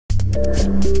Hello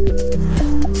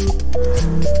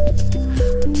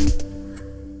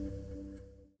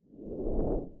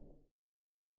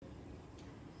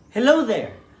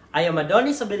there! I am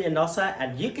Adonis Abellanosa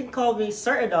and you can call me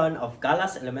Sir Adon of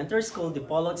Galas Elementary School,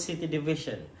 Dipolog City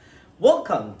Division.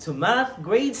 Welcome to Math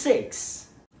Grade 6!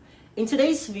 In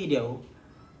today's video,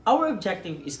 our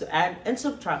objective is to add and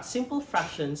subtract simple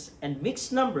fractions and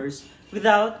mixed numbers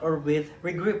without or with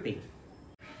regrouping.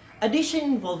 Addition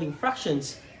involving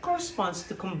fractions corresponds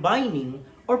to combining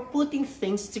or putting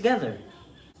things together,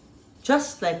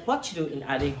 just like what you do in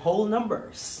adding whole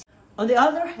numbers. On the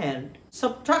other hand,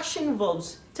 subtraction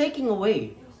involves taking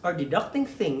away or deducting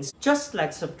things, just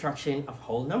like subtraction of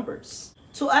whole numbers.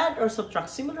 To add or subtract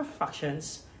similar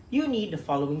fractions, you need the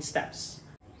following steps.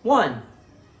 1.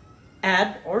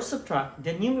 Add or subtract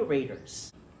the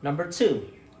numerators. Number 2.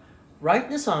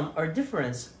 Write the sum or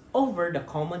difference over the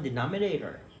common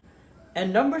denominator.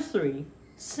 And number 3.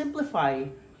 Simplify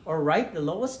or write the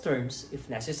lowest terms if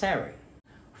necessary.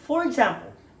 For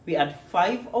example, we add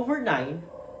 5 over 9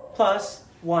 plus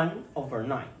 1 over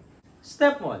 9.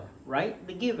 Step 1. Write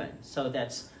the given. So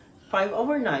that's 5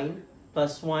 over 9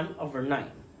 plus 1 over 9.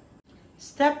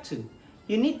 Step 2.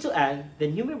 You need to add the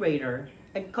numerator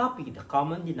and copy the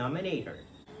common denominator.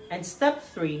 And step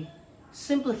 3.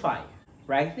 Simplify.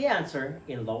 Write the answer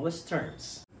in lowest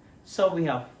terms. So we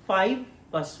have 5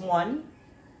 plus 1,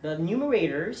 the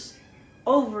numerators,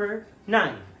 over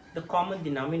 9, the common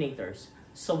denominators.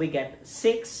 So we get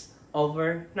 6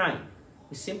 over 9.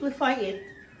 We simplify it,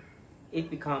 it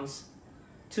becomes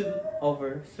 2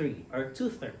 over 3, or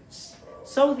 2/3.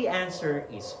 So the answer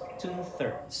is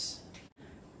 2/3.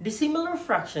 Dissimilar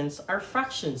fractions are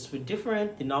fractions with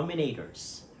different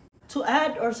denominators. To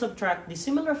add or subtract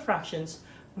dissimilar fractions,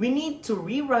 we need to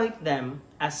rewrite them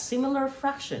as similar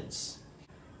fractions.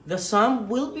 The sum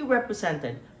will be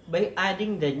represented by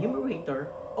adding the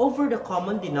numerator over the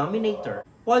common denominator,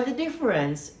 while the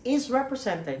difference is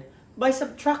represented by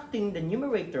subtracting the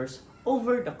numerators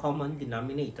over the common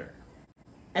denominator.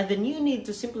 And then you need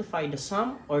to simplify the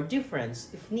sum or difference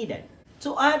if needed.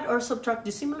 To add or subtract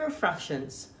dissimilar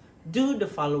fractions, do the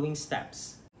following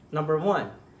steps. Number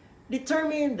 1.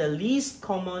 Determine the least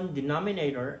common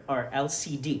denominator, or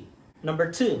LCD.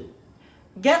 Number 2.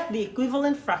 Get the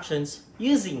equivalent fractions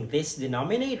using this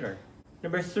denominator.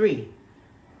 Number 3.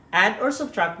 Add or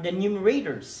subtract the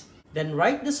numerators. Then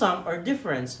write the sum or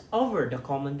difference over the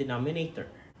common denominator.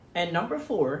 And number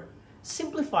 4,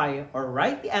 simplify or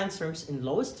write the answers in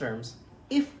lowest terms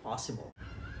if possible.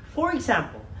 For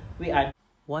example, we add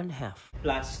 1/2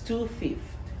 plus 2/5.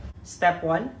 Step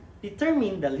 1,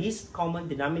 determine the least common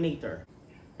denominator.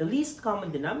 The least common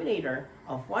denominator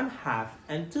of 1/2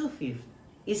 and 2/5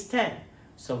 is 10,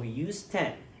 so we use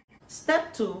 10.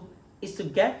 Step 2 is to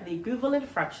get the equivalent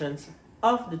fractions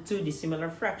of the two dissimilar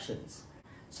fractions.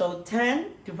 So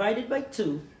 10 divided by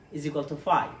 2 is equal to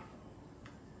 5.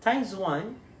 Times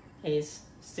 1 is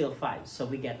still 5. So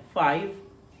we get 5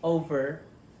 over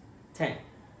 10.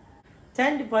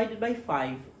 10 divided by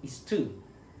 5 is 2.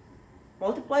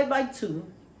 Multiplied by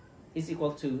 2 is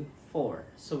equal to 4.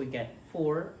 So we get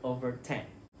 4 over 10.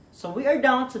 So we are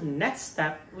down to the next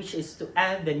step, which is to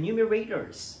add the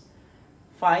numerators.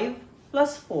 5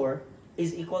 plus 4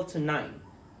 is equal to 9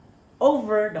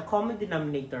 over the common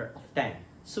denominator of 10.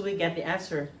 So we get the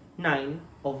answer 9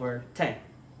 over 10.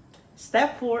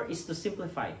 Step 4 is to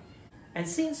simplify. And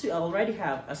since we already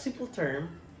have a simple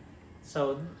term,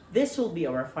 so this will be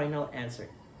our final answer,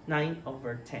 9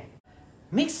 over 10.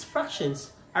 Mixed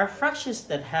fractions are fractions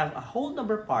that have a whole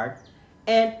number part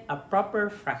and a proper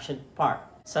fraction part,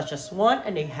 such as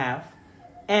 1/2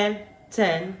 and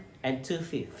 10 and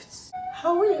 2/5.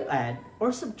 How will you add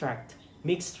or subtract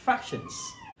mixed fractions?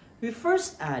 We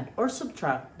first add or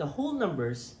subtract the whole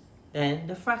numbers, then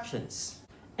the fractions,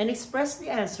 and express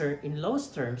the answer in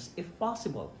lowest terms if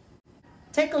possible.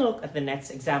 Take a look at the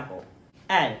next example.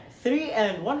 Add 3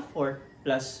 1/4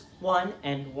 plus 1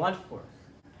 1/4.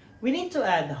 We need to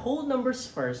add the whole numbers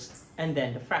first and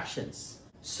then the fractions.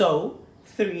 So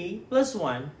 3 plus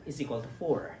 1 is equal to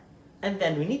 4. And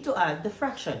then we need to add the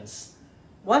fractions.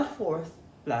 1/4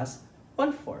 plus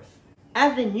 1/4.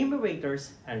 Add the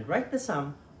numerators and write the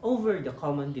sum over the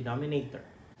common denominator.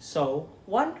 So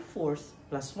 1/4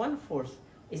 plus 1/4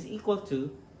 is equal to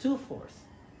 2/4.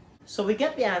 So we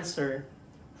get the answer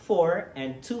 4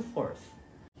 2/4.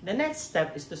 The next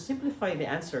step is to simplify the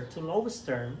answer to lowest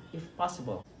term if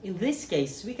possible. In this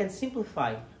case, we can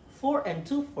simplify 4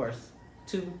 2/4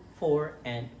 to 4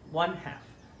 1/2,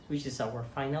 which is our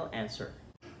final answer.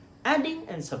 Adding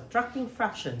and subtracting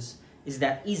fractions is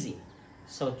that easy.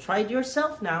 So try it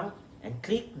yourself now and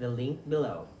click the link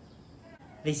below.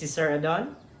 This is Sir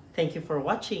Adon. Thank you for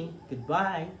watching.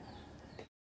 Goodbye.